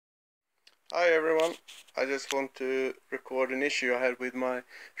Hi everyone, I just want to record an issue I had with my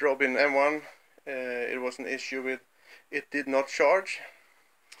Robin M1. It was an issue with it did not charge,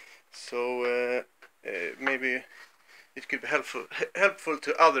 so maybe it could be helpful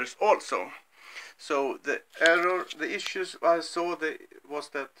to others also. So the issues I saw was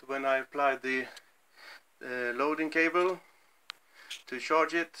that when I applied the loading cable to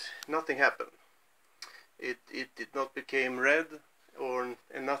charge it, nothing happened. It did not become red,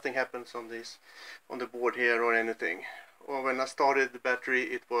 and nothing happens on the board here or anything. Or when I started the battery,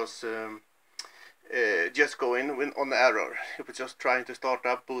 it was just going on the error. It was just trying to start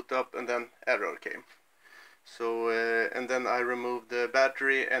up, boot up, and then error came. So and then I removed the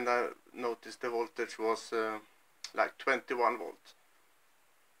battery, and I noticed the voltage was like 21 volts.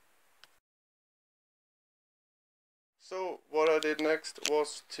 So what I did next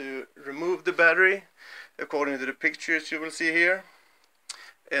was to remove the battery according to the pictures you will see here,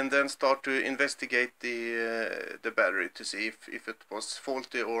 and then start to investigate the battery to see if it was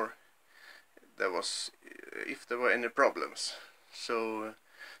faulty or if there were any problems. So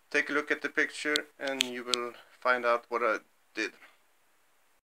take a look at the picture and you will find out what I did.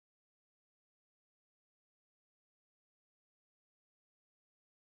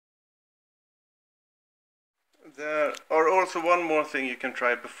 There are also one more thing you can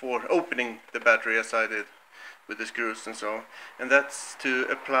try before opening the battery, as I did with the screws and so on, and that's to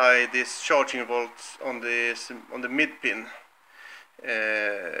apply this charging volt on the mid pin.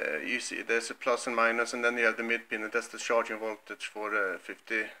 You see there's a plus and minus, and then you have the mid pin, and that's the charging voltage for the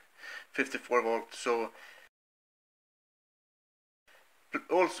 54 volt. So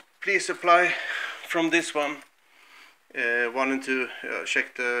also please apply from this one, 1 and 2,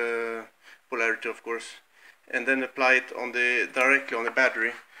 check the polarity of course, and then apply it directly on the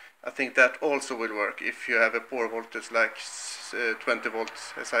battery. I think that also will work if you have a poor voltage like 20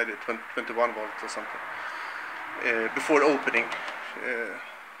 volts, as I did, 21 volts or something, before opening.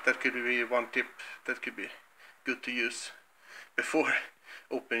 That could be one tip that could be good to use before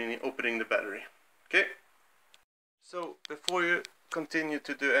opening the battery. Okay, so before you continue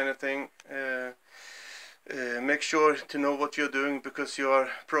to do anything, make sure to know what you're doing, because you are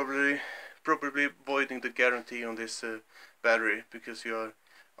probably voiding the guarantee on this battery, because you are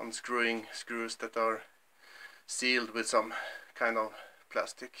unscrewing screws that are sealed with some kind of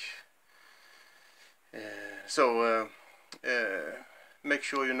plastic. So make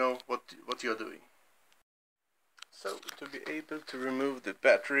sure you know what you're doing. So to be able to remove the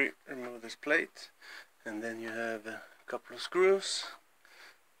battery, remove this plate, and then you have a couple of screws.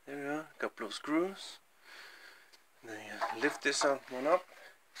 There you are, a couple of screws. And then you lift this one up,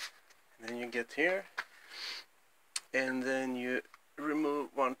 and then you get here, and then you remove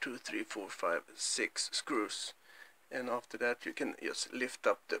 1, 2, 3, 4, 5, 6 screws, and after that you can just lift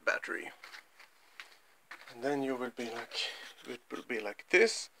up the battery, and then you will be like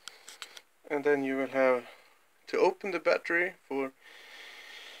this, and then you will have to open the battery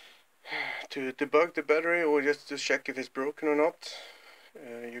to debug the battery, or just to check if it's broken or not.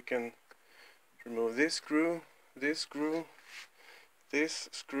 You can remove this screw, this screw, this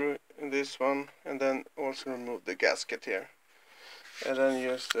screw, and this one, and then also remove the gasket here. And then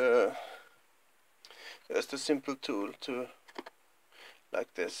just a simple tool to,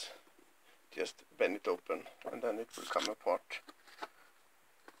 like this, just bend it open, and then it will come apart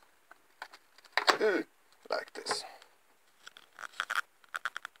like this.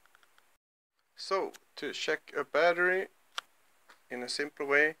 So to check a battery in a simple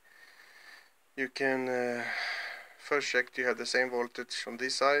way, you can first check you have the same voltage on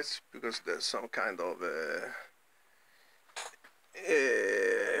this side, because there's some kind of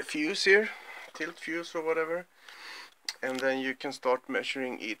fuse here, tilt fuse or whatever, and then you can start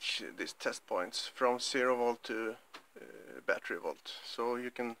measuring these test points from 0 volt to battery volt. So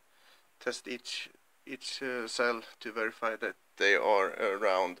you can test each cell to verify that they are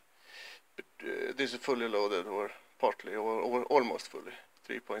around, this is fully loaded or partly or almost fully,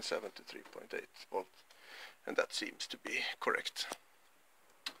 3.7 to 3.8 volt, and that seems to be correct.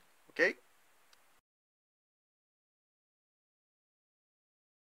 Okay.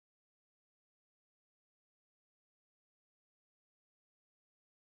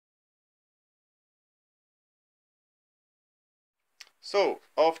 So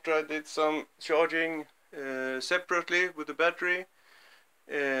after I did some charging separately with the battery,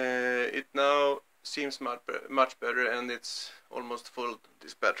 it now seems much better, and it's almost full,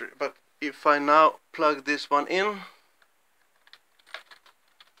 this battery. But if I now plug this one in,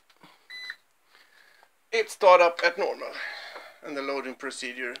 it starts up at normal, and the loading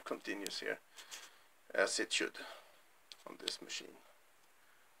procedure continues here as it should on this machine.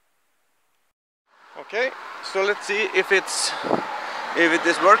 Okay, so let's see if it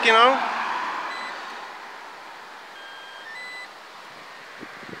is working now.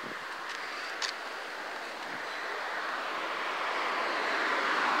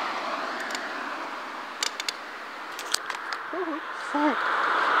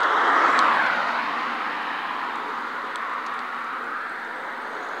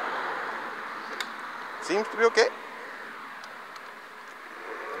 Seems to be okay.